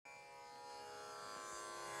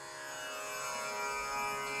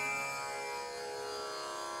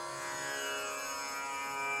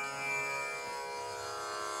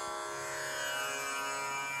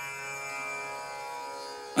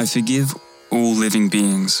I forgive all living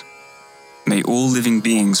beings. May all living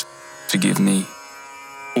beings forgive me.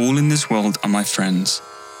 All in this world are my friends.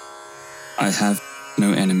 I have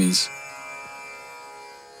no enemies.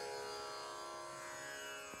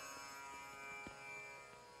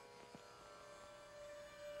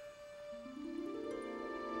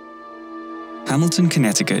 Hamilton,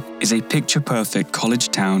 Connecticut is a picture-perfect college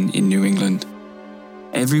town in New England.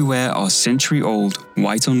 Everywhere are century-old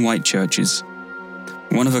white-on-white churches,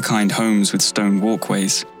 one-of-a-kind homes with stone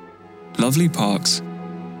walkways, lovely parks,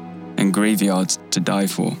 and graveyards to die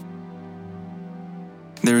for.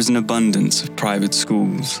 There is an abundance of private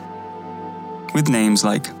schools, with names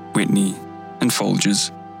like Whitney and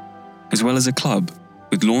Folgers, as well as a club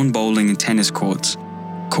with lawn bowling and tennis courts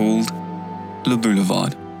called Le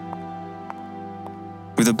Boulevard.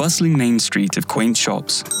 With a bustling main street of quaint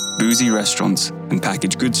shops, boozy restaurants, and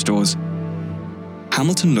packaged goods stores,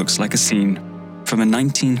 Hamilton looks like a scene from a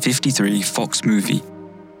 1953 Fox movie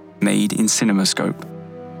made in CinemaScope.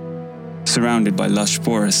 Surrounded by lush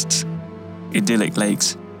forests, idyllic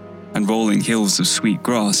lakes, and rolling hills of sweet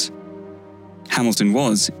grass, Hamilton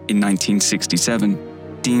was, in 1967,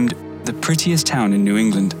 deemed the prettiest town in New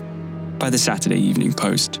England by the Saturday Evening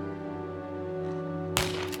Post.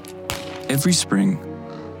 Every spring,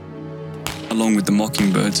 along with the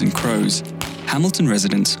mockingbirds and crows, Hamilton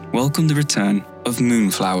residents welcome the return of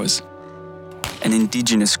moonflowers, an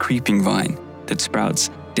indigenous creeping vine that sprouts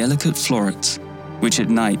delicate florets, which at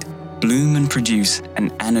night bloom and produce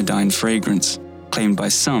an anodyne fragrance, claimed by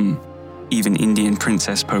some, even Indian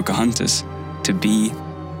Princess Pocahontas, to be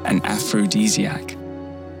an aphrodisiac.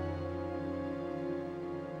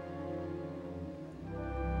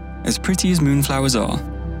 As pretty as moonflowers are,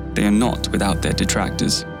 they are not without their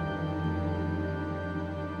detractors.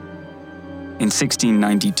 In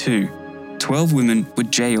 1692, 12 women were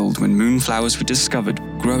jailed when moonflowers were discovered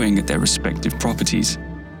growing at their respective properties.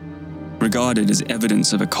 Regarded as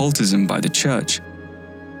evidence of occultism by the church,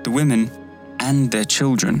 the women and their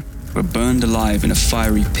children were burned alive in a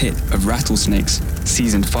fiery pit of rattlesnakes,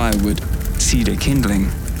 seasoned firewood, cedar kindling,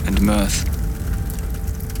 and mirth.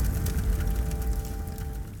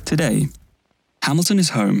 Today, Hamilton is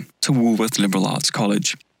home to Woolworth Liberal Arts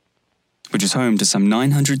College, which is home to some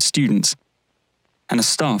 900 students and a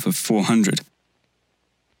staff of 400.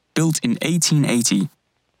 Built in 1880,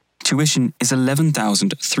 tuition is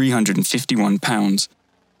 £11,351,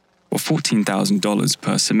 or $14,000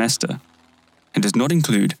 per semester, and does not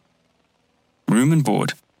include room and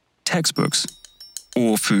board, textbooks,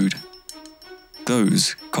 or food.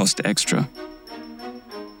 Those cost extra.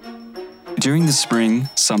 During the spring,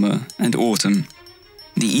 summer, and autumn,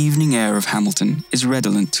 the evening air of Hamilton is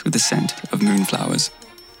redolent with the scent of moonflowers.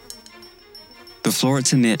 The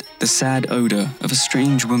florets emit the sad odor of a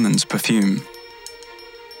strange woman's perfume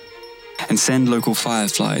and send local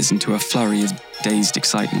fireflies into a flurry of dazed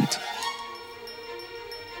excitement.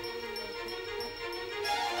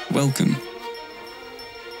 Welcome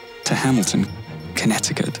to Hamilton,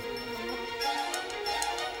 Connecticut.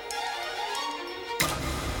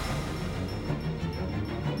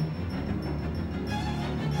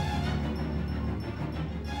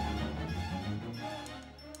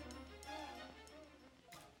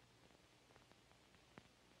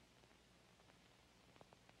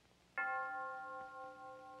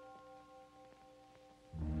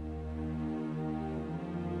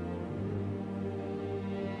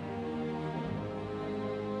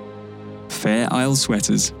 Fair Isle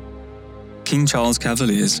sweaters, King Charles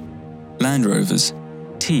Cavaliers, Land Rovers,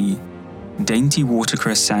 tea, dainty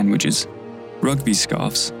watercress sandwiches, rugby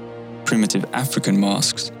scarves, primitive African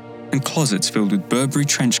masks, and closets filled with Burberry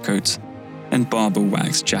trench coats and Barber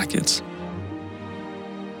wax jackets.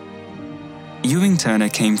 Ewing Turner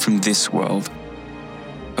came from this world,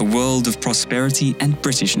 a world of prosperity and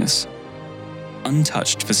Britishness,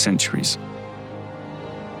 untouched for centuries.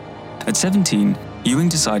 At 17, Ewing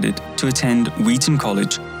decided to attend Wheaton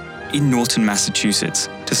College in Norton, Massachusetts,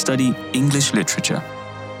 to study English literature.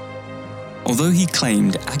 Although he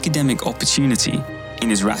claimed academic opportunity in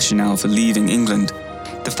his rationale for leaving England,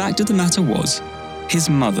 the fact of the matter was, his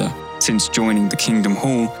mother, since joining the Kingdom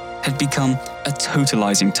Hall, had become a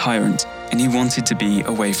totalizing tyrant, and he wanted to be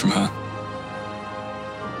away from her.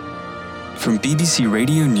 From BBC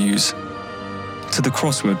Radio News, to the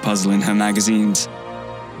crossword puzzle in her magazines,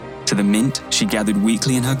 to the mint she gathered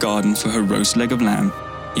weekly in her garden for her roast leg of lamb,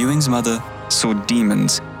 Ewing's mother saw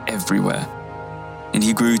demons everywhere, and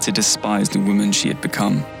he grew to despise the woman she had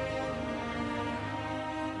become.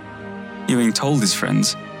 Ewing told his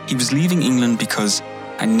friends he was leaving England because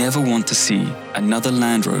 "I never want to see another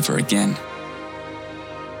Land Rover again."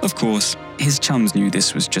 Of course, his chums knew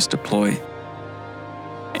this was just a ploy.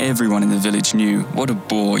 Everyone in the village knew what a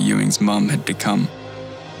bore Ewing's mum had become.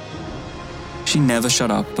 She never shut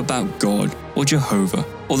up about God or Jehovah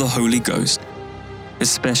or the Holy Ghost,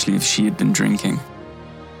 especially if she had been drinking.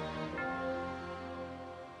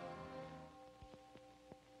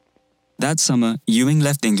 That summer, Ewing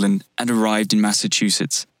left England and arrived in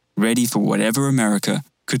Massachusetts, ready for whatever America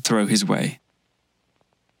could throw his way.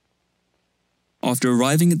 After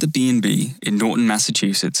arriving at the B&B in Norton,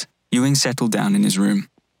 Massachusetts, Ewing settled down in his room.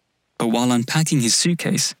 But while unpacking his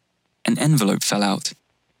suitcase, an envelope fell out.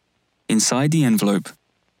 Inside the envelope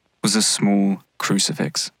was a small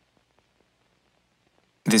crucifix.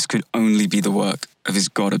 This could only be the work of his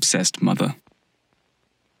God-obsessed mother.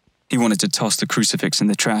 He wanted to toss the crucifix in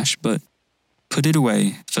the trash, but put it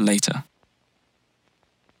away for later.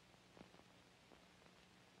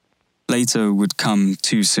 Later would come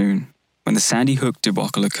too soon, when the Sandy Hook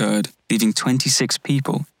debacle occurred, leaving 26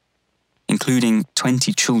 people, including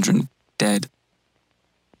 20 children, dead.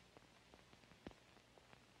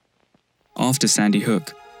 After Sandy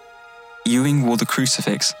Hook, Ewing wore the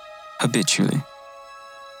crucifix habitually.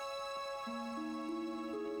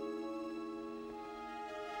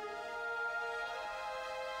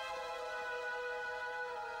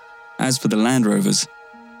 As for the Land Rovers,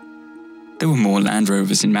 there were more Land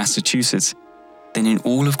Rovers in Massachusetts than in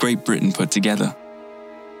all of Great Britain put together.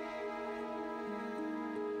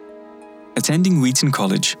 Attending Wheaton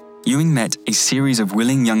College, Ewing met a series of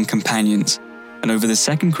willing young companions, and over the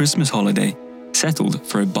second Christmas holiday, settled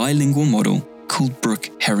for a bilingual model called Brooke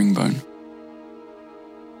Herringbone.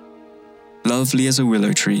 Lovely as a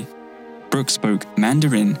willow tree, Brooke spoke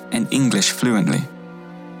Mandarin and English fluently.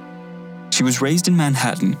 She was raised in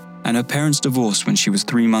Manhattan, and her parents divorced when she was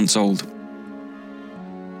 3 months old.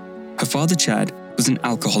 Her father, Chad, was an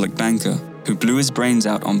alcoholic banker who blew his brains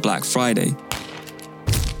out on Black Friday.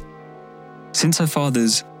 Since her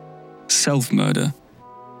father's self-murder,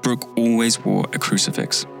 Brooke always wore a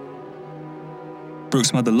crucifix.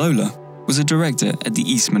 Brooke's mother, Lola, was a director at the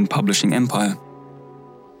Eastman Publishing Empire.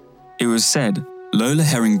 It was said Lola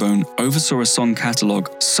Herringbone oversaw a song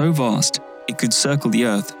catalogue so vast it could circle the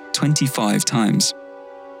earth 25 times.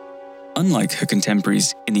 Unlike her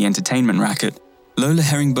contemporaries in the entertainment racket, Lola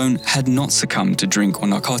Herringbone had not succumbed to drink or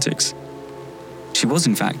narcotics. She was,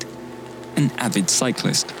 in fact, an avid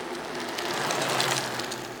cyclist.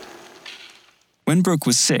 When Brooke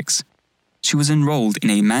was 6, she was enrolled in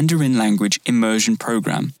a Mandarin language immersion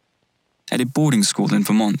program at a boarding school in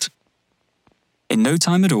Vermont. In no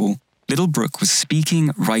time at all, little Brooke was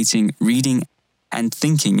speaking, writing, reading, and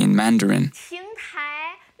thinking in Mandarin.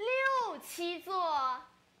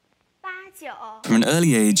 From an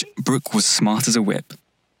early age, Brooke was smart as a whip.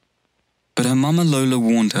 But her mama Lola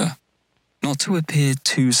warned her not to appear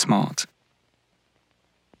too smart.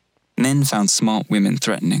 Men found smart women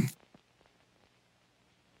threatening.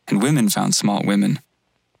 And women found smart women,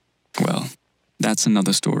 well, that's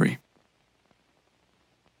another story.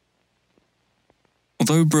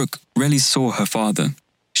 Although Brooke rarely saw her father,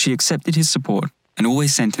 she accepted his support and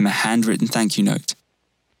always sent him a handwritten thank you note.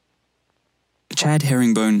 Chad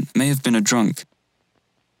Herringbone may have been a drunk,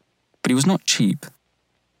 but he was not cheap,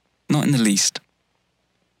 not in the least.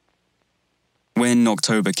 When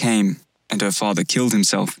October came and her father killed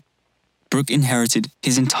himself, Brooke inherited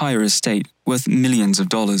his entire estate worth millions of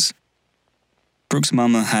dollars. Brooke's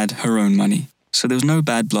mama had her own money, so there was no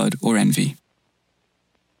bad blood or envy.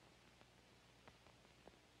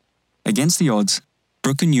 Against the odds,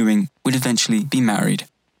 Brooke and Ewing would eventually be married.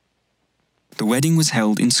 The wedding was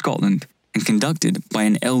held in Scotland and conducted by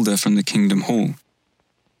an elder from the Kingdom Hall.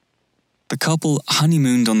 The couple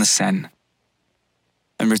honeymooned on the Seine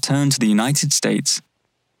and returned to the United States,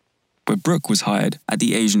 where Brooke was hired at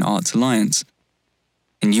the Asian Arts Alliance,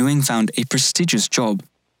 and Ewing found a prestigious job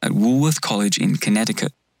at Woolworth College in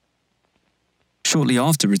Connecticut. Shortly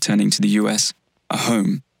after returning to the US, a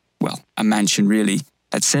home, well, a mansion really,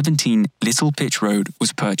 at 17 Little Pitch Road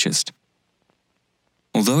was purchased.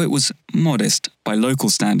 Although it was modest by local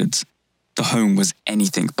standards, the home was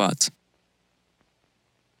anything but.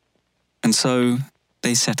 And so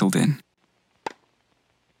they settled in.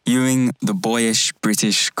 Ewing, the boyish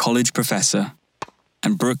British college professor,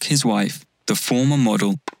 and Brooke, his wife, the former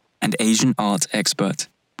model and Asian art expert.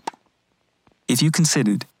 If you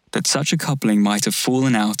considered that such a coupling might have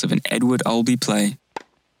fallen out of an Edward Albee play,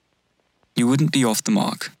 you wouldn't be off the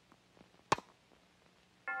mark.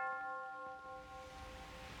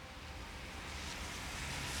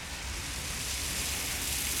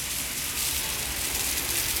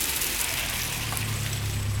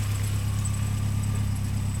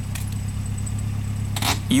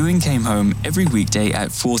 Ewing came home every weekday at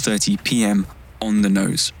 4:30 p.m. on the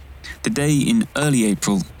nose. The day in early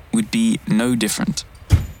April would be no different.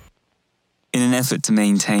 In an effort to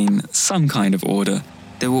maintain some kind of order,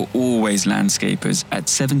 there were always landscapers at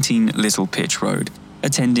 17 Little Pitch Road,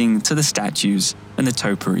 attending to the statues and the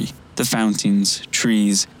topiary, the fountains,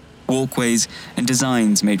 trees, walkways, and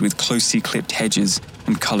designs made with closely clipped hedges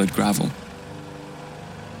and coloured gravel.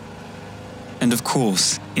 And of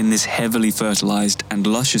course, in this heavily fertilised and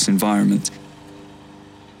luscious environment,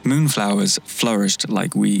 moonflowers flourished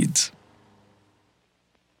like weeds.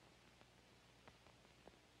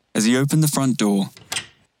 As he opened the front door,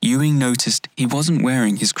 Ewing noticed he wasn't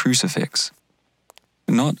wearing his crucifix.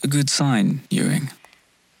 Not a good sign, Ewing.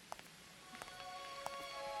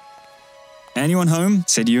 "Anyone home?"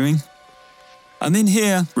 said Ewing. "I'm in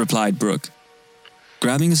here," replied Brooke.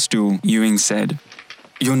 Grabbing a stool, Ewing said,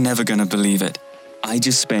 "You're never gonna believe it. I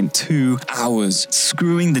just spent 2 hours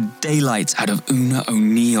screwing the daylights out of Una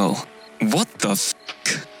O'Neill." "What the f***?"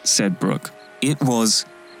 said Brooke. "It was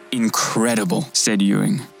incredible," said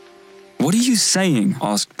Ewing. "What are you saying?"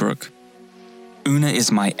 asked Brooke. "Una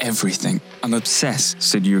is my everything. I'm obsessed,"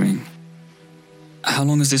 said Ewing. "How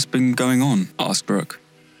long has this been going on?" asked Brooke.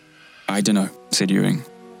 "I dunno," said Ewing.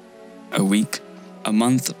 "A week? A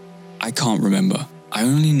month? I can't remember. I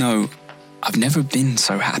only know I've never been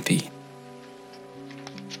so happy."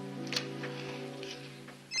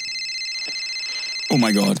 "Oh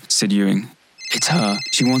my God," said Ewing. "It's her.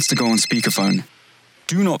 She wants to go on speakerphone."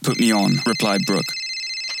 "Do not put me on," replied Brooke.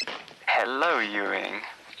 Hello, Ewing.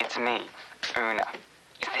 It's me, Una.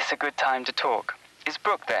 Is this a good time to talk? Is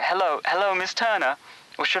Brooke there? Hello, Miss Turner.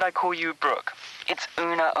 Or should I call you Brooke? It's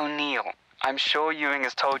Una O'Neill. I'm sure Ewing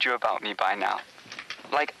has told you about me by now.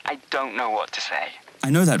 Like, I don't know what to say. "I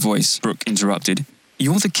know that voice," Brooke interrupted.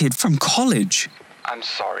 "You're the kid from college." I'm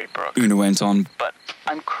sorry, Brooke. Una went on, But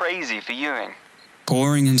I'm crazy for Ewing.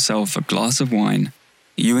 pouring himself a glass of wine.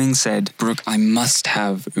 Ewing said, "Brooke, I must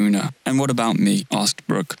have Una." "And what about me?" asked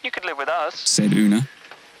Brooke. You could live with us. Said Una.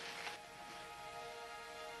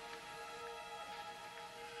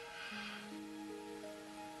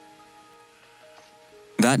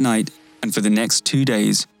 That night, and for the next 2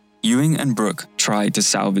 days, Ewing and Brooke tried to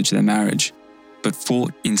salvage their marriage, but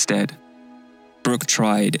fought instead. Brooke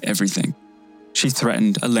tried everything. She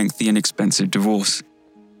threatened a lengthy and expensive divorce.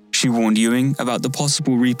 She warned Ewing about the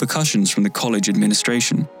possible repercussions from the college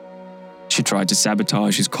administration. She tried to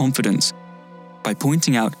sabotage his confidence by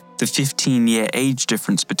pointing out the 15-year age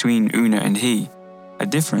difference between Una and he, a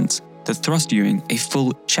difference that thrust Ewing a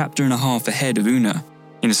full chapter and a half ahead of Una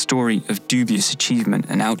in a story of dubious achievement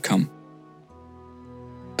and outcome.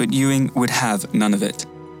 But Ewing would have none of it.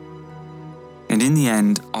 And in the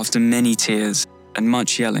end, after many tears and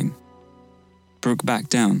much yelling, Brooke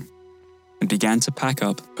backed down and began to pack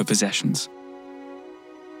up her possessions.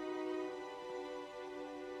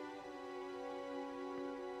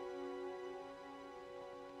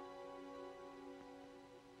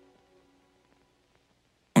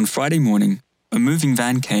 On Friday morning, a moving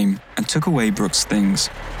van came and took away Brooke's things.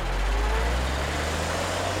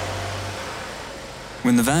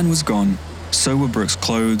 When the van was gone, so were Brooke's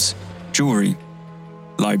clothes, jewelry,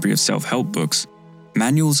 library of self-help books,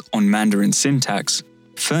 manuals on Mandarin syntax,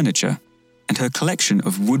 furniture, and her collection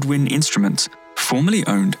of woodwind instruments formerly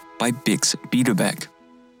owned by Bix Beiderbecke.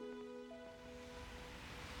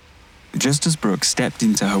 Just as Brooke stepped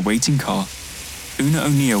into her waiting car, Una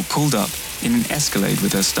O'Neill pulled up in an Escalade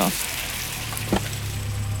with her stuff.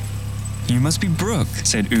 "You must be Brooke,"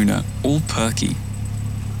 said Una, all perky.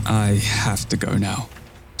 "I have to go now,"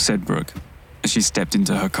 said Brooke, as she stepped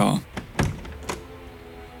into her car.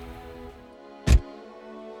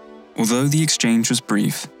 Although the exchange was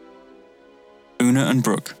brief, Una and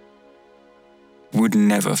Brooke would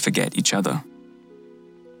never forget each other.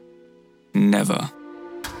 Never.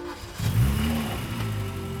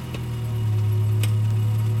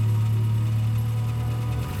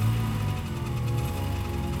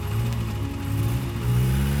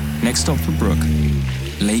 Next stop for Brooke,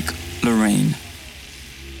 Lake Lorraine.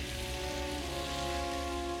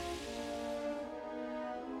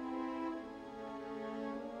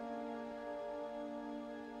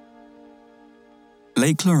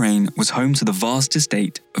 Lake Lorraine was home to the vast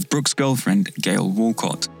estate of Brooke's girlfriend, Gail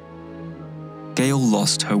Walcott. Gail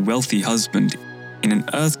lost her wealthy husband in an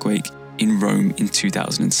earthquake in Rome in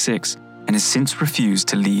 2006 and has since refused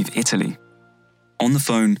to leave Italy. On the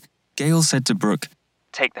phone, Gail said to Brooke,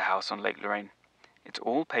 Take the house on Lake Lorraine. It's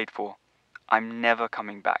all paid for. I'm never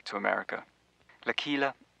coming back to America.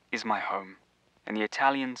 L'Aquila is my home, and the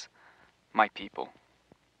Italians, my people.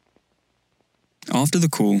 After the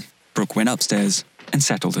call, Brooke went upstairs and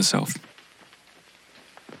settled herself.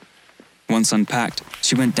 Once unpacked,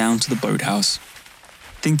 she went down to the boathouse.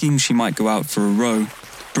 Thinking she might go out for a row,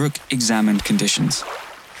 Brooke examined conditions.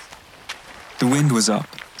 The wind was up,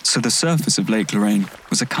 so the surface of Lake Lorraine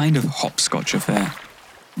was a kind of hopscotch affair.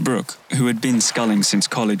 Brooke, who had been sculling since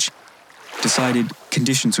college, decided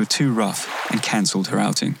conditions were too rough and cancelled her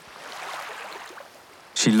outing.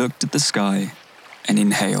 She looked at the sky and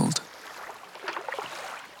inhaled.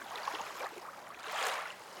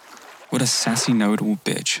 What a sassy know-it-all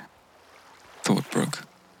bitch, thought Brooke.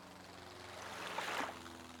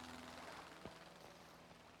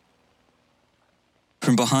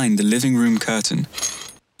 From behind the living room curtain,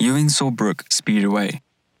 Ewing saw Brooke speed away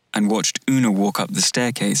and watched Una walk up the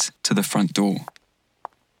staircase to the front door.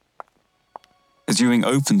 As Ewing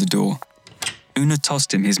opened the door, Una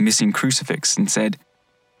tossed him his missing crucifix and said,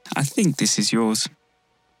 "I think this is yours."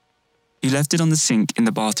 He left it on the sink in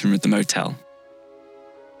the bathroom at the motel.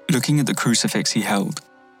 Looking at the crucifix he held,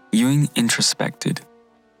 Ewing introspected.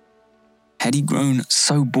 Had he grown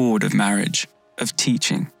so bored of marriage, of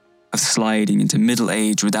teaching, of sliding into middle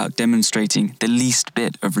age without demonstrating the least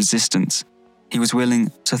bit of resistance, he was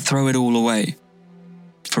willing to throw it all away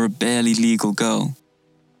for a barely legal girl,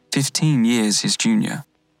 15 years his junior?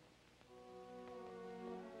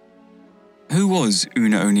 Who was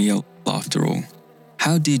Una O'Neill, after all?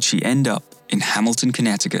 How did she end up in Hamilton,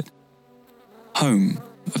 Connecticut, home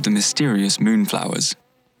of the mysterious moonflowers?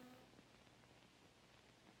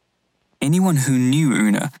 Anyone who knew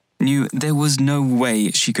Una knew there was no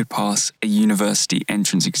way she could pass a university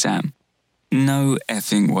entrance exam. No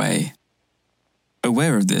effing way.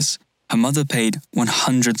 Aware of this, her mother paid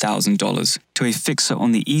 $100,000 to a fixer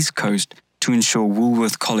on the East Coast to ensure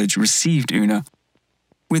Woolworth College received Una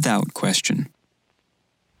without question.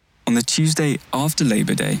 On the Tuesday after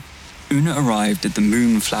Labor Day, Una arrived at the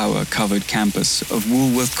moonflower-covered campus of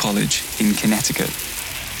Woolworth College in Connecticut.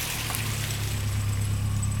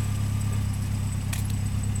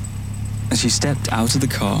 As she stepped out of the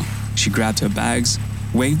car, she grabbed her bags,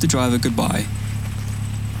 waved the driver goodbye,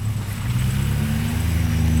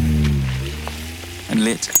 and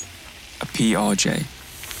lit a PRJ.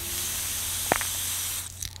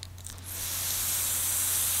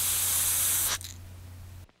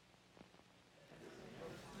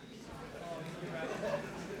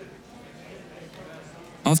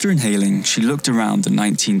 After inhaling, she looked around the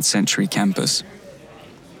 19th century campus.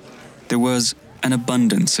 There was an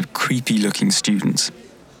abundance of creepy-looking students,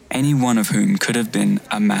 any one of whom could have been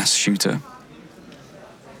a mass shooter.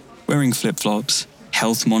 Wearing flip-flops,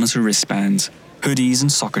 health monitor wristbands, hoodies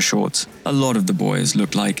and soccer shorts, a lot of the boys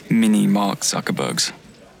looked like mini Mark Zuckerbergs.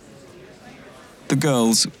 The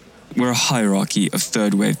girls were a hierarchy of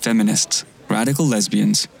third-wave feminists, radical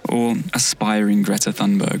lesbians, or aspiring Greta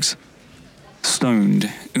Thunbergs.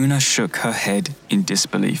 Stoned, Una shook her head in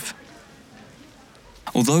disbelief.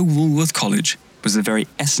 Although Woolworth College was the very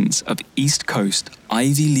essence of East Coast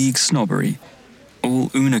Ivy League snobbery,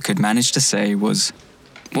 all Una could manage to say was,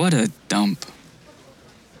 "What a dump."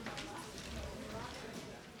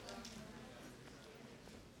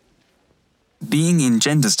 Being in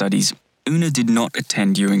gender studies, Una did not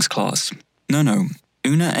attend Ewing's class. No,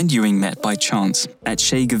 Una and Ewing met by chance at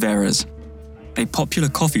Che Guevara's, a popular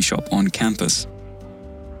coffee shop on campus.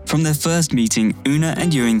 From their first meeting, Una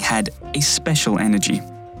and Ewing had a special energy.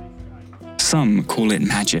 Some call it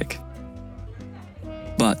magic.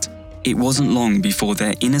 But it wasn't long before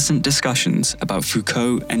their innocent discussions about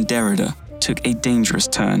Foucault and Derrida took a dangerous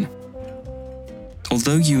turn.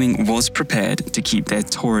 Although Ewing was prepared to keep their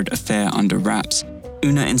torrid affair under wraps,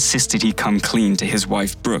 Una insisted he come clean to his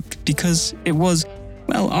wife Brooke because it was,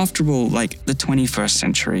 well, after all, like the 21st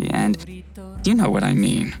century, and you know what I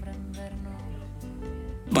mean.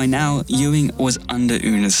 By now, Ewing was under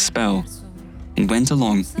Una's spell and went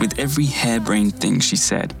along with every harebrained thing she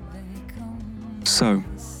said. So,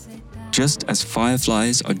 just as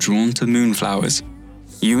fireflies are drawn to moonflowers,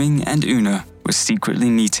 Ewing and Una were secretly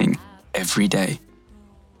meeting every day.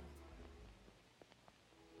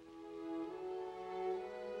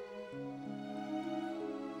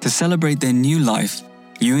 To celebrate their new life,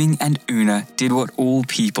 Ewing and Una did what all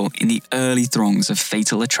people in the early throngs of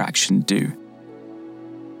Fatal Attraction do.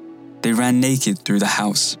 They ran naked through the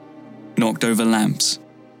house, knocked over lamps,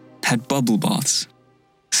 had bubble baths,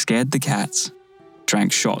 scared the cats,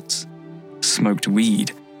 drank shots, smoked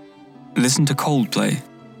weed, listened to Coldplay,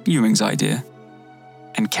 Ewing's idea,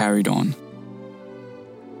 and carried on.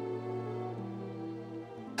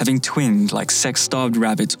 Having twinned like sex-starved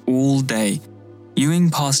rabbits all day, Ewing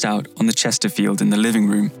passed out on the Chesterfield in the living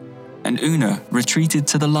room, and Una retreated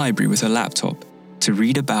to the library with her laptop, to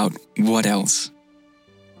read about what else?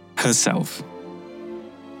 Herself.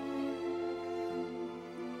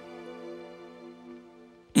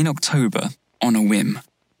 In October, on a whim,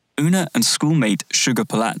 Una and schoolmate Sugar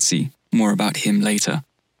Palazzi, more about him later,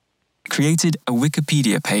 created a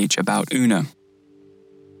Wikipedia page about Una.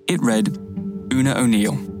 It read, Una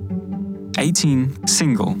O'Neill, 18,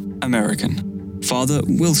 single, American, father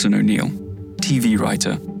Wilson O'Neill, TV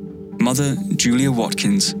writer, mother Julia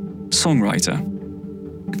Watkins, songwriter.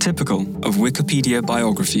 Typical of Wikipedia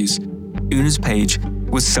biographies, Una's page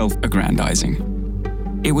was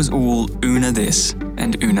self-aggrandizing. It was all Una this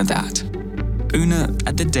and Una that. Una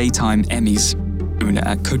at the daytime Emmys, Una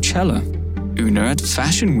at Coachella, Una at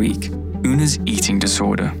Fashion Week, Una's eating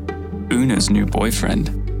disorder, Una's new boyfriend,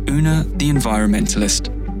 Una the environmentalist,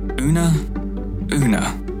 Una.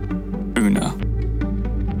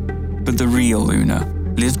 But the real Una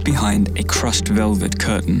lived behind a crushed velvet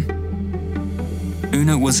curtain.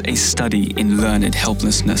 Una was a study in learned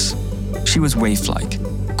helplessness. She was waif-like,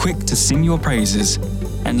 quick to sing your praises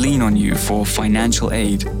and lean on you for financial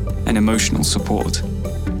aid and emotional support.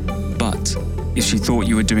 But if she thought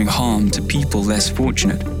you were doing harm to people less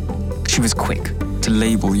fortunate, she was quick to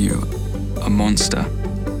label you a monster.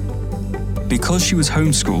 Because she was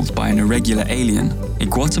homeschooled by an irregular alien, a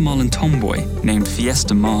Guatemalan tomboy named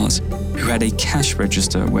Fiesta Mars, who had a cash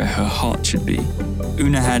register where her heart should be,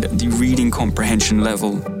 Una had the reading comprehension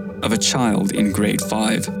level of a child in grade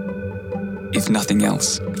 5. If nothing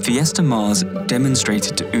else, Fiesta Mars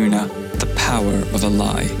demonstrated to Una the power of a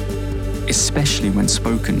lie, especially when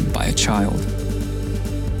spoken by a child.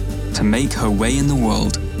 To make her way in the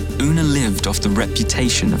world, Una lived off the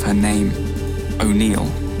reputation of her name,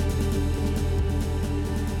 O'Neill.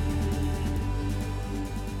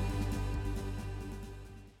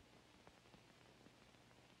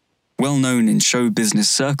 Well known in show business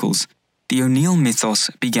circles, the O'Neill mythos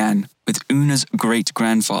began with Una's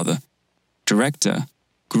great-grandfather, director,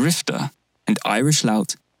 grifter, and Irish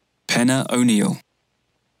lout, Penna O'Neill.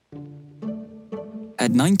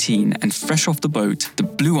 At 19 and fresh off the boat, the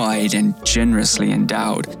blue-eyed and generously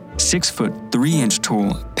endowed, 6'3"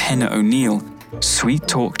 tall Penna O'Neill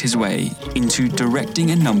sweet-talked his way into directing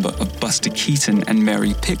a number of Buster Keaton and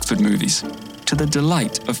Mary Pickford movies, to the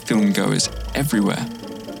delight of filmgoers everywhere.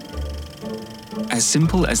 As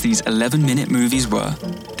simple as these 11-minute movies were,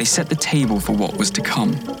 they set the table for what was to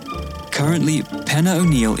come. Currently, Penna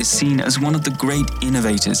O'Neill is seen as one of the great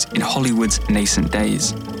innovators in Hollywood's nascent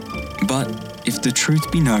days. But if the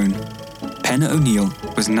truth be known, Penna O'Neill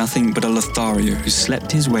was nothing but a Lothario who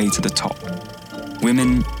slept his way to the top.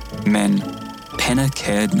 Women, men, Penna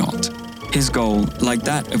cared not. His goal, like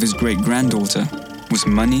that of his great-granddaughter, was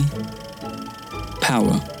money,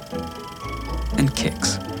 power, and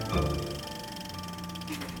kicks.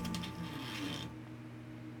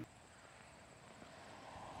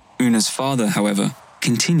 Una's father, however,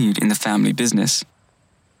 continued in the family business.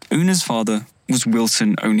 Una's father was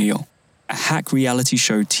Wilson O'Neill, a hack reality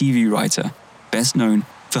show TV writer, best known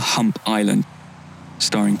for Hump Island,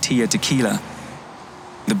 starring Tia Tequila,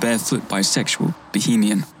 the barefoot bisexual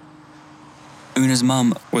bohemian. Una's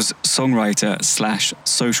mum was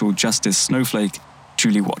songwriter/social justice snowflake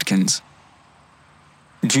Julie Watkins.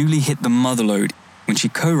 Julie hit the motherlode when she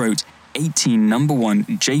co-wrote 18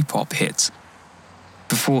 #1 J-pop hits.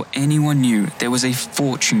 Before anyone knew there was a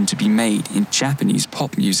fortune to be made in Japanese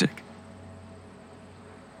pop music.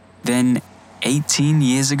 Then, 18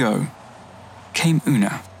 years ago, came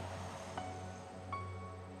Una.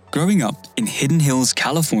 Growing up in Hidden Hills,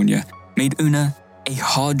 California, made Una a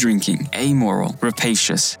hard-drinking, amoral,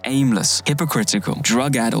 rapacious, aimless, hypocritical,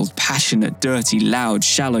 drug-addled, passionate, dirty, loud,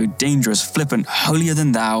 shallow, dangerous, flippant,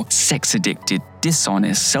 holier-than-thou, sex-addicted,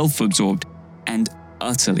 dishonest, self-absorbed, and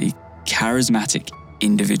utterly charismatic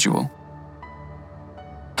individual.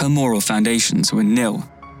 Her moral foundations were nil,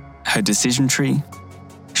 her decision tree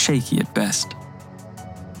shaky at best.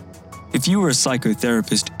 If you were a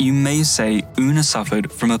psychotherapist, you may say Una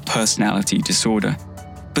suffered from a personality disorder,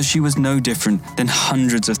 but she was no different than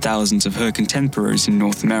hundreds of thousands of her contemporaries in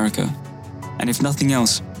North America. And if nothing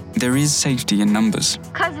else, there is safety in numbers.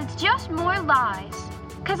 'Cause it's just more lies.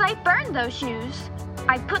 'Cause I burned those shoes.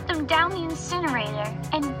 I put them down the incinerator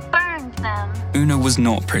and burned them. Una was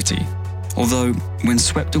not pretty, although when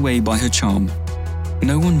swept away by her charm,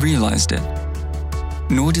 no one realized it.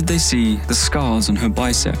 Nor did they see the scars on her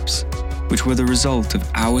biceps, which were the result of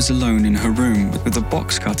hours alone in her room with a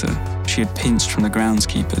box cutter she had pinched from the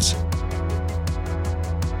groundskeepers.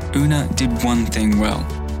 Una did one thing well.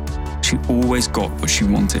 She always got what she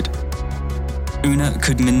wanted. Una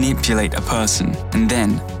could manipulate a person and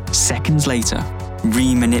then, seconds later,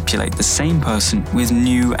 re-manipulate the same person with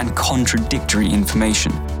new and contradictory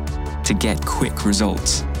information to get quick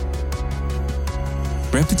results.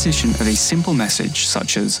 Repetition of a simple message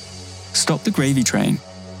such as "Stop the gravy train"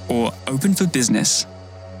 or "Open for business"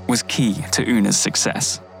 was key to Una's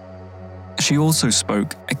success. She also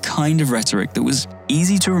spoke a kind of rhetoric that was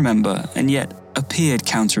easy to remember and yet appeared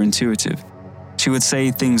counterintuitive. She would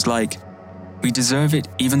say things like, "We deserve it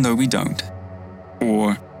even though we don't,"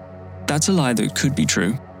 or "That's a lie that could be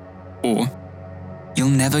true," or "You'll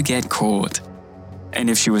never get caught." And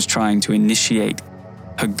if she was trying to initiate,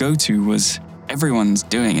 her go-to was "Everyone's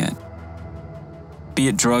doing it." Be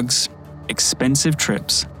it drugs, expensive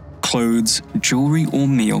trips, clothes, jewelry, or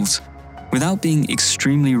meals, without being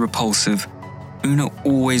extremely repulsive, Una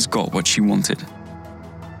always got what she wanted.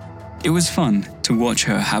 It was fun to watch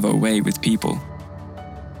her have her way with people,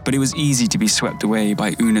 but it was easy to be swept away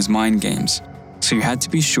by Una's mind games, so you had to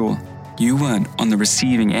be sure you weren't on the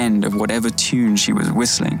receiving end of whatever tune she was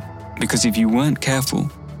whistling, because if you weren't careful,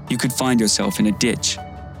 you could find yourself in a ditch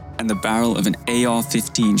and the barrel of an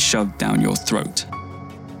AR-15 shoved down your throat.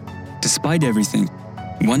 Despite everything,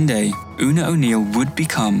 one day, Una O'Neill would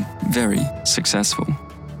become very successful.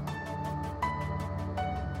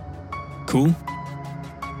 Cool?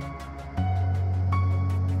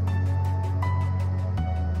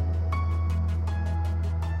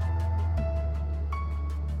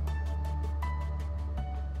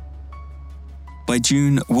 By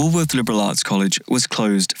June, Woolworth Liberal Arts College was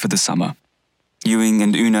closed for the summer. Ewing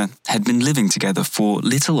and Una had been living together for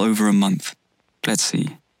little over a month. Let's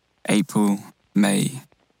see, April, May,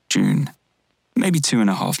 June, maybe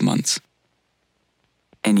 2.5 months.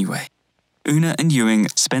 Anyway, Una and Ewing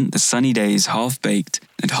spent the sunny days half-baked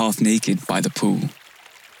and half-naked by the pool.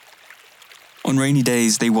 On rainy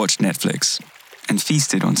days, they watched Netflix and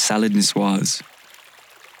feasted on salad niçoise.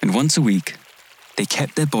 And once a week, they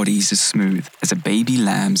kept their bodies as smooth as a baby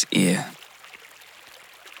lamb's ear.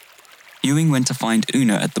 Ewing went to find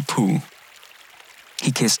Una at the pool.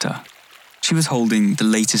 He kissed her. She was holding the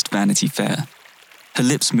latest Vanity Fair. Her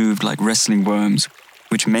lips moved like wrestling worms,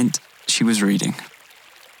 which meant she was reading.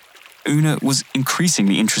 Una was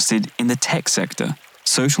increasingly interested in the tech sector,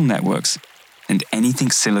 social networks, and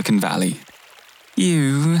anything Silicon Valley.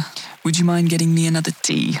 Would you mind getting me another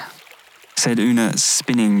tea?" said Una,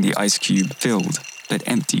 spinning the ice cube-filled but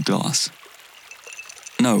empty glass.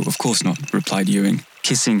 "No, of course not," replied Ewing,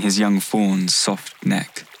 kissing his young fawn's soft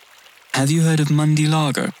neck. "Have you heard of Mundy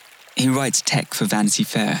Largo? He writes tech for Vanity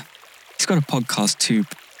Fair. He's got a podcast too.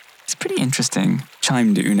 It's pretty interesting,"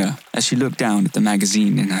 chimed Una as she looked down at the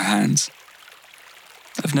magazine in her hands.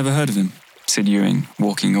 "I've never heard of him," said Ewing,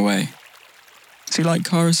 walking away. "Is he like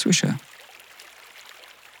Kara Swisher?"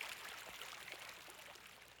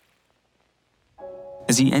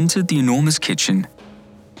 As he entered the enormous kitchen,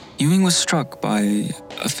 Ewing was struck by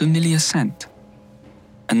a familiar scent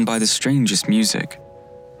and by the strangest music.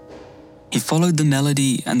 He followed the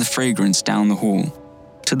melody and the fragrance down the hall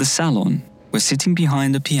to the salon where, sitting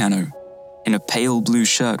behind a piano in a pale blue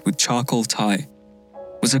shirt with charcoal tie,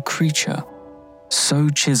 was a creature so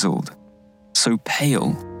chiseled, so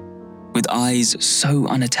pale, with eyes so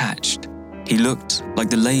unattached. He looked like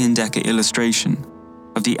the Leyendecker illustration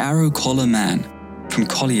of the arrow collar man from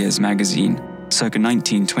Collier's magazine, circa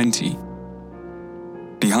 1920.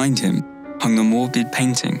 Behind him hung the morbid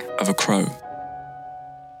painting of a crow.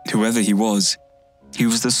 Whoever he was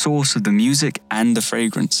the source of the music and the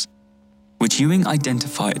fragrance, which Ewing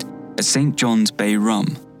identified as St. John's Bay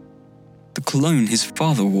rum, the cologne his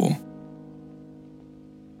father wore.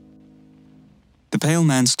 The pale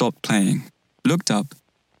man stopped playing, looked up,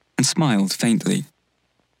 and smiled faintly.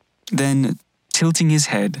 Then, tilting his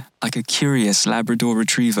head like a curious Labrador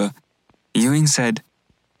retriever, Ewing said,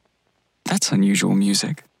 "That's unusual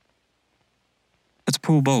music." "That's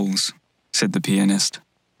Paul Bowles," said the pianist.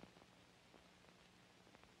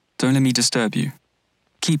 "Don't let me disturb you.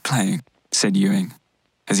 Keep playing," said Ewing,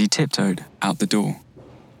 as he tiptoed out the door.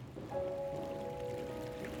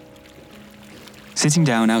 Sitting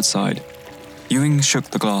down outside, Ewing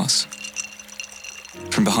shook the glass.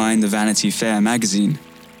 From behind the Vanity Fair magazine,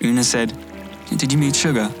 Una said, "Did you meet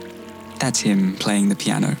Sugar? That's him playing the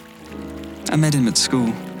piano. I met him at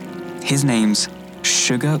school. His name's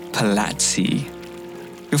Sugar Palazzi."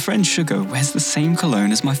 "Your friend Sugar wears the same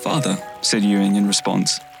cologne as my father," said Ewing in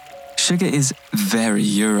response. "Sugar is very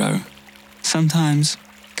Euro. Sometimes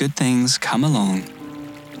good things come along,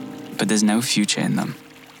 but there's no future in them,"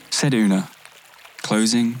 said Una,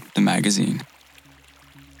 closing the magazine.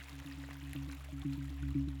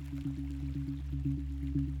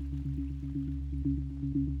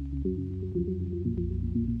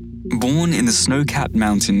 Born in the the snow-capped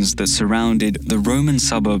mountains that surrounded the Roman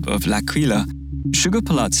suburb of L'Aquila, Sugar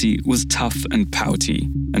Palazzi was tough and pouty,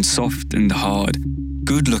 and soft and hard,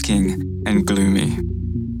 good-looking and gloomy.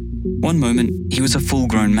 One moment, he was a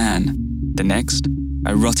full-grown man. The next,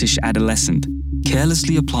 a rottish adolescent,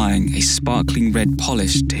 carelessly applying a sparkling red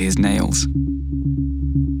polish to his nails.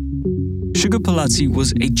 Sugar Palazzi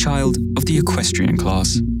was a child of the equestrian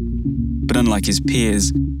class. But unlike his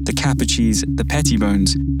peers, the Capuchis, the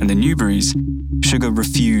Pettibones, and the Newberrys, Sugar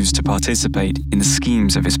refused to participate in the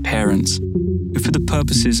schemes of his parents, who for the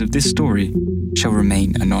purposes of this story shall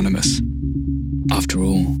remain anonymous. After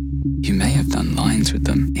all, you may have done lines with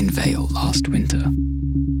them in Vale last winter.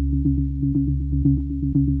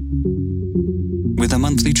 With a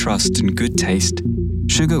monthly trust and good taste,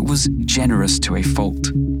 Sugar was generous to a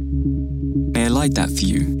fault. "May I light that for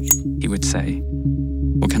you?" he would say.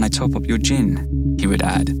 "Or can I top up your gin?" he would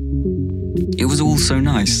add. It was all so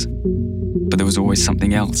nice, but there was always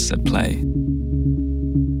something else at play.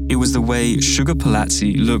 It was the way Sugar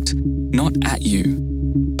Palazzi looked not at you,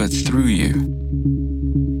 but through you.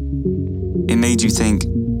 It made you think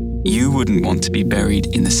you wouldn't want to be buried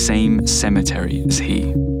in the same cemetery as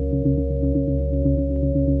he.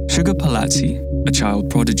 Sugar Palazzi, a child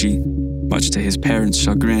prodigy, much to his parents'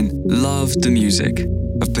 chagrin, loved the music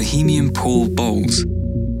of Bohemian Paul Bowles,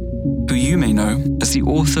 who you may know as the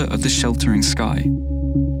author of The Sheltering Sky.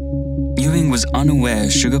 Ewing was unaware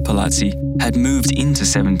Sugar Palazzi had moved into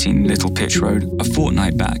 17 Little Pitch Road a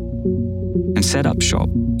fortnight back and set up shop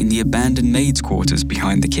in the abandoned maid's quarters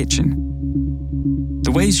behind the kitchen.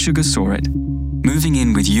 The way Sugar saw it, moving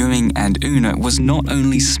in with Ewing and Una was not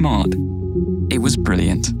only smart, it was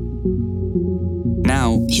brilliant.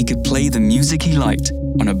 Now he could play the music he liked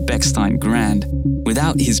on a Bechstein Grand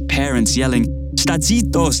without his parents yelling, "Sta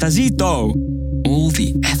zitto, sta zitto!" all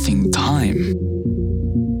the effing time.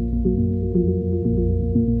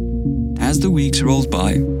 As the weeks rolled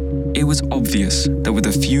by, it was obvious that with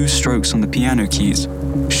a few strokes on the piano keys,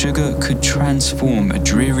 Sugar could transform a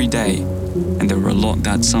dreary day, and there were a lot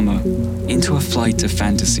that summer, into a flight of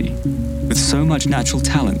fantasy. With so much natural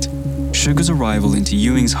talent, Sugar's arrival into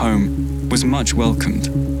Ewing's home was much welcomed.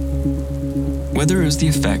 Whether it was the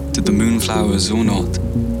effect of the moonflowers or not,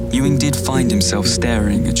 Ewing did find himself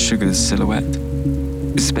staring at Sugar's silhouette,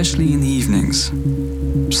 especially in the evenings,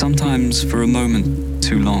 sometimes for a moment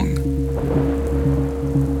too long.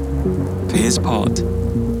 For his part,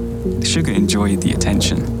 Sugar enjoyed the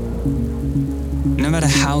attention. No matter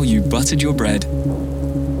how you buttered your bread,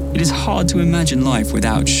 it is hard to imagine life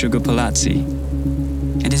without Sugar Palazzi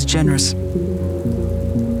and his generous,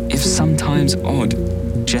 if sometimes odd,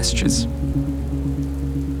 gestures.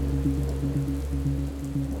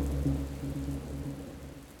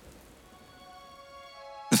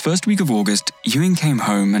 The first week of August, Ewing came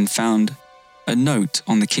home and found a note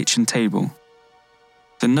on the kitchen table.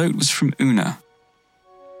 The note was from Una.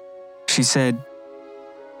 She said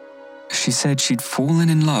she'd fallen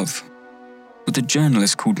in love with a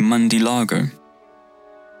journalist called Mundy Largo.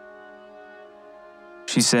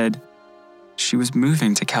 She said she was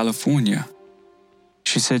moving to California.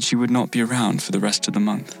 She said she would not be around for the rest of the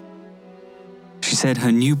month. She said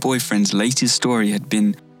her new boyfriend's latest story had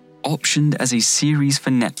been optioned as a series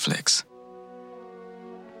for Netflix.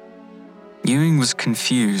 Ewing was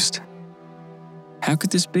confused. How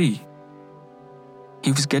could this be?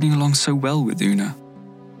 He was getting along so well with Una.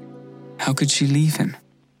 How could she leave him?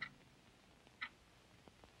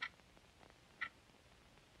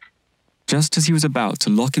 Just as he was about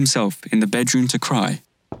to lock himself in the bedroom to cry,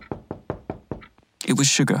 it was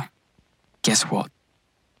Sugar. Guess what?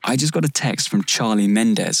 I just got a text from Charlie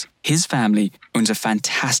Mendez. His family owns a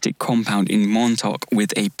fantastic compound in Montauk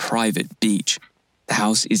with a private beach. The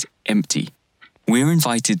house is empty. We're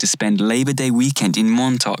invited to spend Labor Day weekend in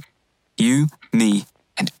Montauk. You, me,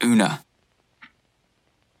 and Una.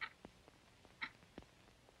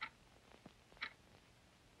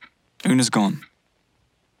 Una's gone.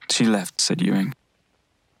 She left, said Ewing.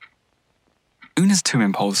 Una's too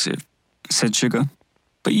impulsive, said Sugar,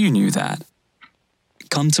 but you knew that.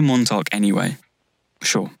 Come to Montauk anyway.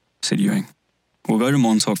 Sure, said Ewing. We'll go to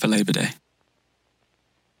Montauk for Labor Day.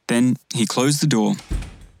 Then he closed the door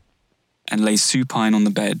and lay supine on the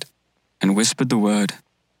bed and whispered the word,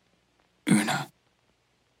 Una.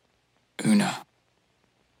 Una.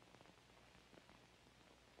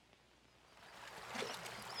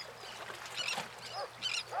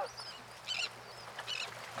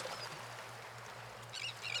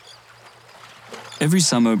 Every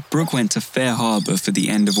summer, Brooke went to Fair Harbor for the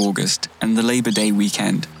end of August and the Labor Day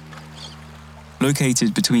weekend.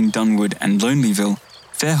 Located between Dunwood and Lonelyville,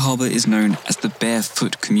 Fair Harbor is known as the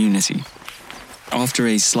Barefoot Community. After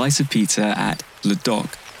a slice of pizza at Le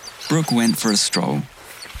Doc, Brooke went for a stroll.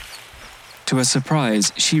 To her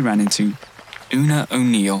surprise, she ran into Una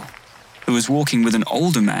O'Neill, who was walking with an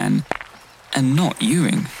older man, and not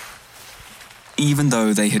Ewing. Even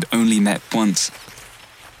though they had only met once,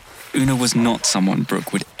 Una was not someone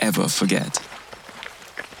Brooke would ever forget.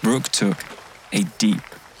 Brooke took a deep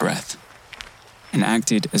breath and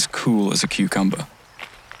acted as cool as a cucumber.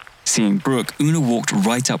 Seeing Brooke, Una walked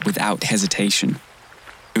right up without hesitation.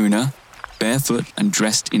 Una, barefoot and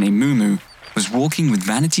dressed in a muumuu, was walking with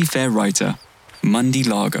Vanity Fair writer Mundy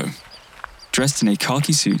Largo. Dressed in a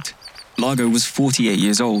khaki suit, Largo was 48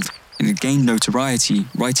 years old and had gained notoriety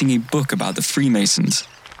writing a book about the Freemasons.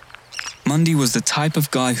 Mundy was the type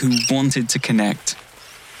of guy who wanted to connect,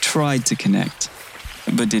 tried to connect,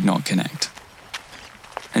 but did not connect.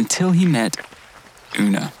 Until he met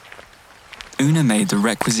Una. Una made the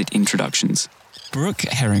requisite introductions. Brooke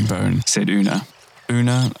Herringbone, said Una.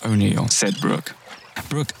 Una O'Neill, said Brooke.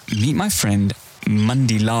 Brooke, meet my friend,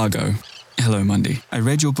 Mundy Largo. Hello, Mundy. I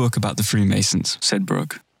read your book about the Freemasons, said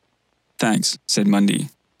Brooke. Thanks, said Mundy,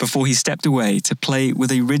 before he stepped away to play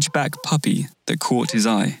with a ridgeback puppy that caught his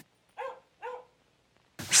eye.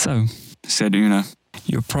 So, said Una,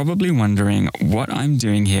 you're probably wondering what I'm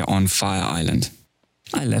doing here on Fire Island.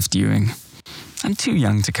 I left Ewing. I'm too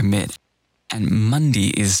young to commit, and Mundy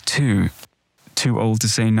is too old to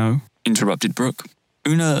say no, interrupted Brooke.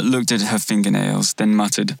 Una looked at her fingernails, then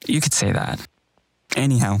muttered, You could say that.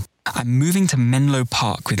 Anyhow, I'm moving to Menlo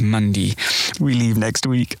Park with Mundy. We leave next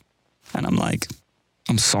week. And I'm like,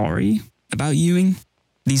 I'm sorry about Ewing.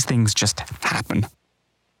 These things just happen.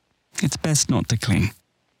 It's best not to cling.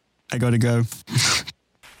 I gotta go.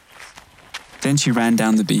 Then she ran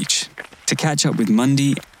down the beach to catch up with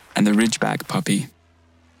Mundy and the ridgeback puppy.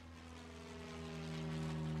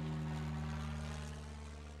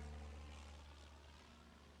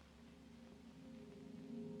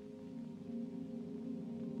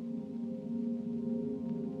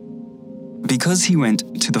 Because he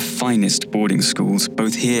went to the finest boarding schools,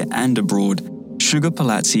 both here and abroad, Sugar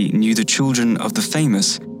Palazzi knew the children of the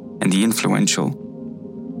famous and the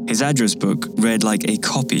influential. His address book read like a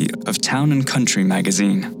copy of Town and Country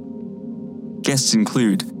magazine. Guests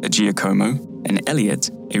include a Giacomo, an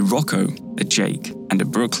Elliot, a Rocco, a Jake, and a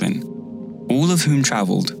Brooklyn, all of whom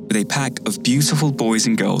traveled with a pack of beautiful boys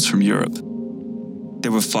and girls from Europe.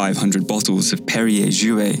 There were 500 bottles of Perrier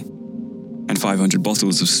Jouet and 500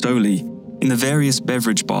 bottles of Stoli in the various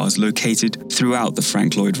beverage bars located throughout the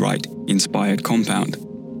Frank Lloyd Wright-inspired compound,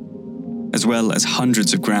 as well as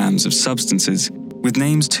hundreds of grams of substances with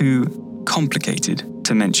names too complicated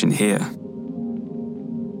to mention here.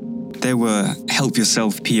 There were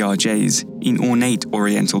help-yourself PRJs in ornate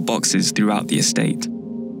oriental boxes throughout the estate.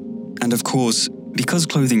 And of course, because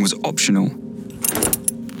clothing was optional,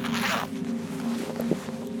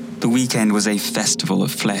 the weekend was a festival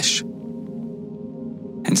of flesh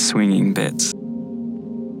and swinging bits.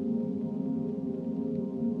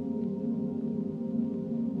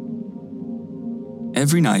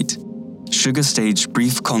 Every night, Sugar staged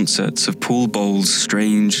brief concerts of Paul Bowles'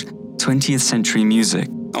 strange 20th century music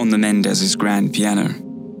on the Mendez's grand piano.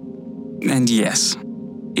 And yes,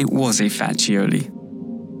 it was a faccioli.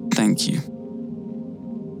 Thank you.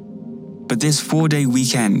 But this 4-day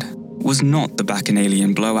weekend was not the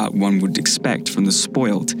bacchanalian blowout one would expect from the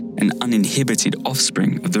spoilt and uninhibited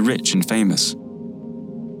offspring of the rich and famous.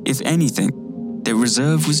 If anything, their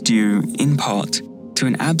reserve was due, in part, to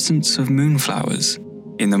an absence of moonflowers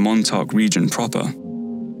in the Montauk region proper.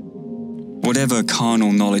 Whatever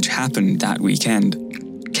carnal knowledge happened that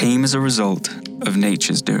weekend came as a result of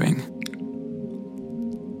nature's doing.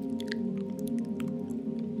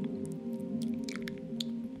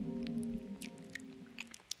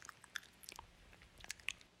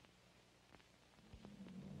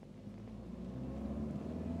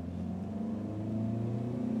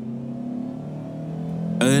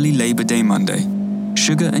 Early Labor Day Monday,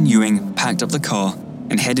 Sugar and Ewing packed up the car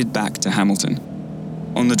and headed back to Hamilton.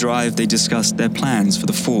 On the drive, they discussed their plans for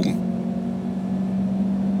the fall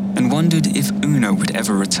and wondered if Una would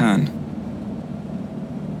ever return.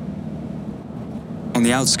 On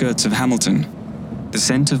the outskirts of Hamilton, the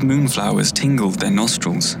scent of moonflowers tingled their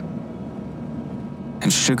nostrils,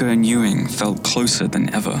 and Sugar and Ewing felt closer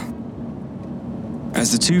than ever.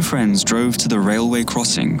 As the two friends drove to the railway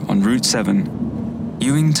crossing on Route 7,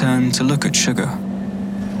 Ewing turned to look at Sugar,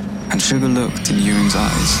 and Sugar looked in Ewing's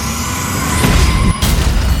eyes.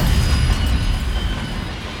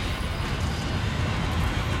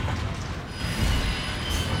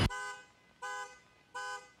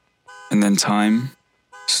 And then time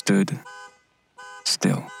stood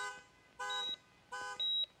still.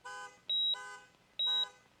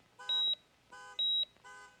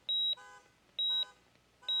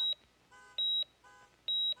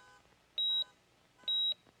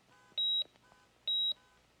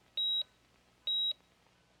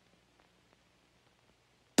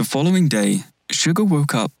 following day, Sugar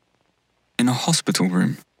woke up in a hospital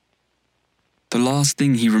room. The last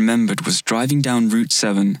thing he remembered was driving down Route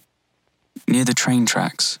 7 near the train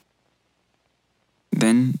tracks.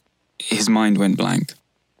 Then his mind went blank.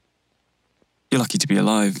 "You're lucky to be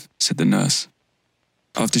alive," said the nurse.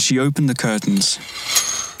 After she opened the curtains,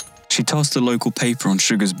 she tossed a local paper on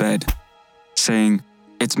Sugar's bed, saying,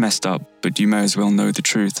 "It's messed up, but you may as well know the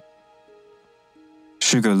truth."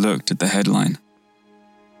 Sugar looked at the headline.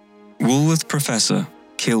 "Woolworth Professor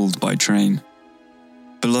Killed by Train."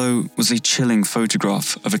 Below was a chilling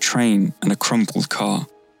photograph of a train and a crumpled car.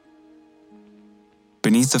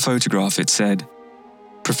 Beneath the photograph it said,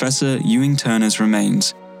 "Professor Ewing Turner's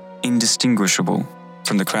remains indistinguishable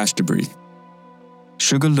from the crash debris."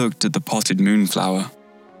 Sugar looked at the potted moonflower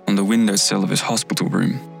on the windowsill of his hospital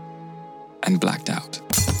room and blacked out.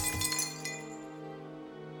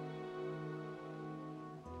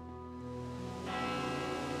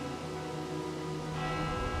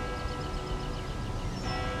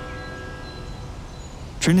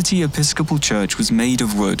 Trinity Episcopal Church was made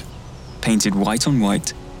of wood, painted white on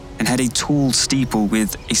white, and had a tall steeple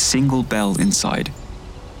with a single bell inside.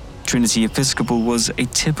 Trinity Episcopal was a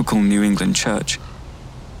typical New England church.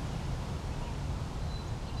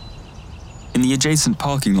 In the adjacent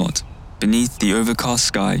parking lot, beneath the overcast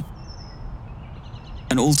sky,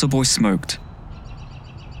 an altar boy smoked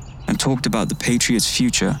and talked about the Patriots'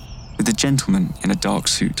 future with a gentleman in a dark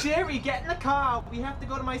suit. "Jerry, get in the car! We have to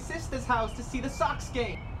go to my sister's house to see the Sox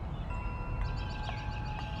game."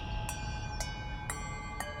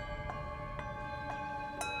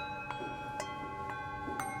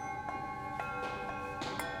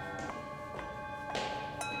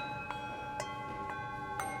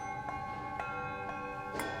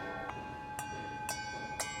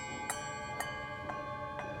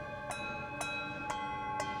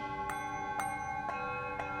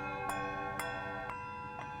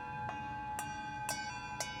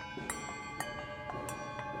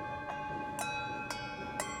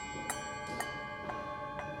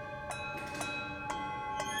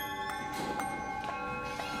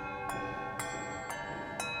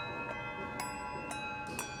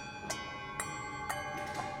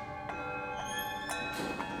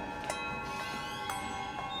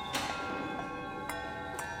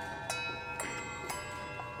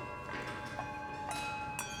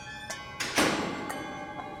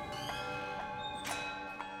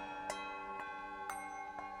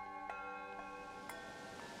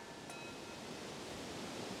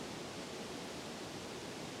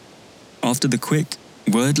 After the quick,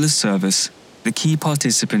 wordless service, the key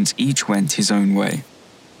participants each went his own way.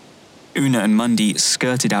 Una and Mundy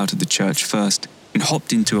skirted out of the church first and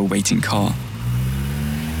hopped into a waiting car.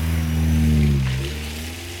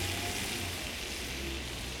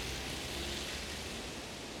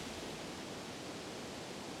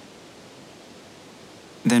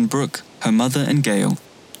 Then Brooke, her mother and Gail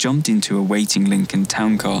jumped into a waiting Lincoln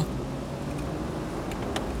town car.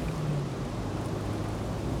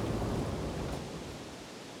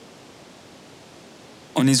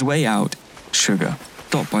 On his way out, Sugar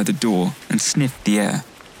stopped by the door and sniffed the air,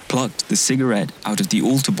 plucked the cigarette out of the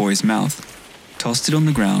altar boy's mouth, tossed it on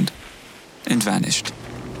the ground, and vanished.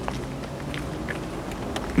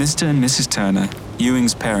 Mr. and Mrs. Turner,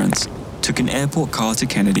 Ewing's parents, took an airport car to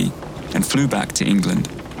Kennedy and flew back to England.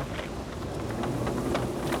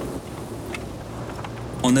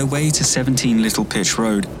 On their way to 17 Little Pitch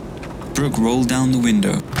Road, Brooke rolled down the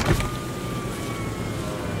window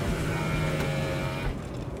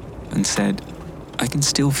and said, "I can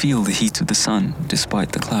still feel the heat of the sun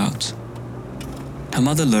despite the clouds." Her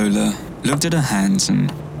mother Lola looked at her hands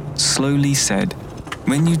and slowly said,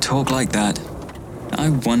 "When you talk like that, I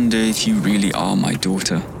wonder if you really are my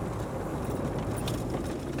daughter."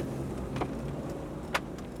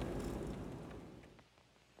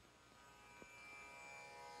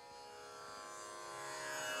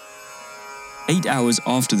 Eight hours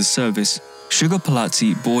after the service, Sugar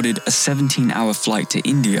Palazzi boarded a 17-hour flight to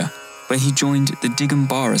India, where he joined the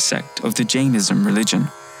Digambara sect of the Jainism religion.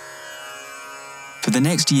 For the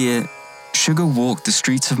next year, Sugar walked the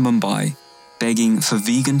streets of Mumbai, begging for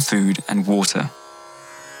vegan food and water.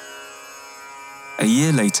 A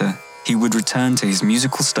year later, he would return to his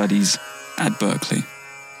musical studies at Berkeley.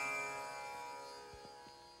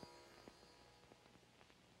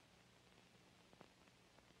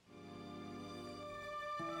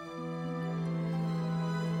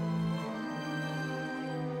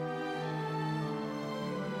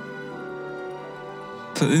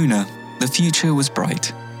 For Una, the future was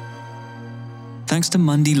bright. Thanks to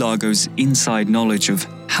Mundy Lago's inside knowledge of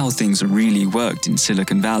how things really worked in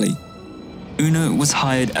Silicon Valley, Una was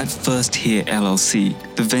hired at First Here LLC,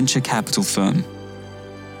 the venture capital firm.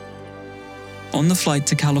 On the flight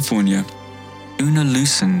to California, Una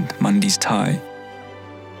loosened Mundy's tie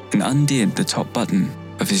and undid the top button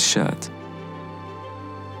of his shirt.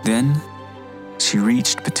 Then, she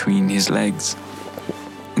reached between his legs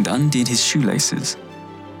and undid his shoelaces.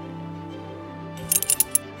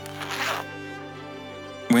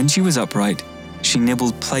 When she was upright, she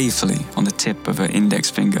nibbled playfully on the tip of her index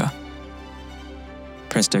finger,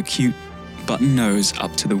 pressed her cute button nose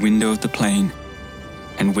up to the window of the plane,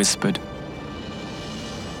 and whispered,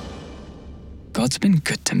 "God's been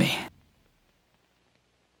good to me."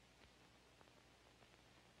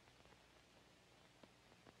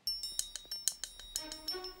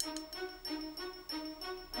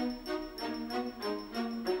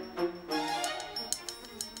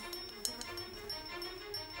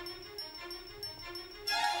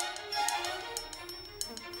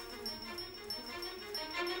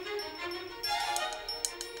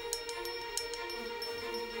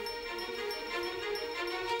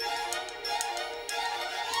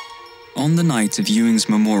 On the night of Ewing's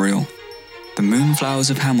memorial, the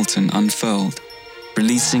moonflowers of Hamilton unfurled,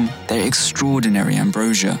 releasing their extraordinary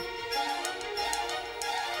ambrosia.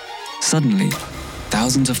 Suddenly,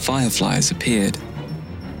 thousands of fireflies appeared.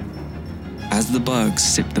 As the bugs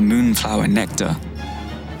sipped the moonflower nectar,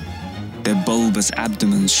 their bulbous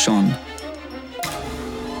abdomens shone.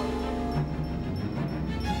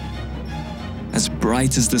 As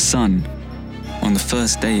bright as the sun on the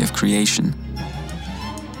first day of creation.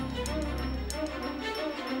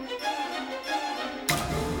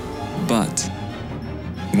 But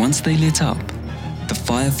once they lit up, the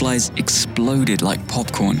fireflies exploded like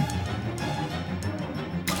popcorn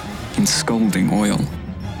in scalding oil.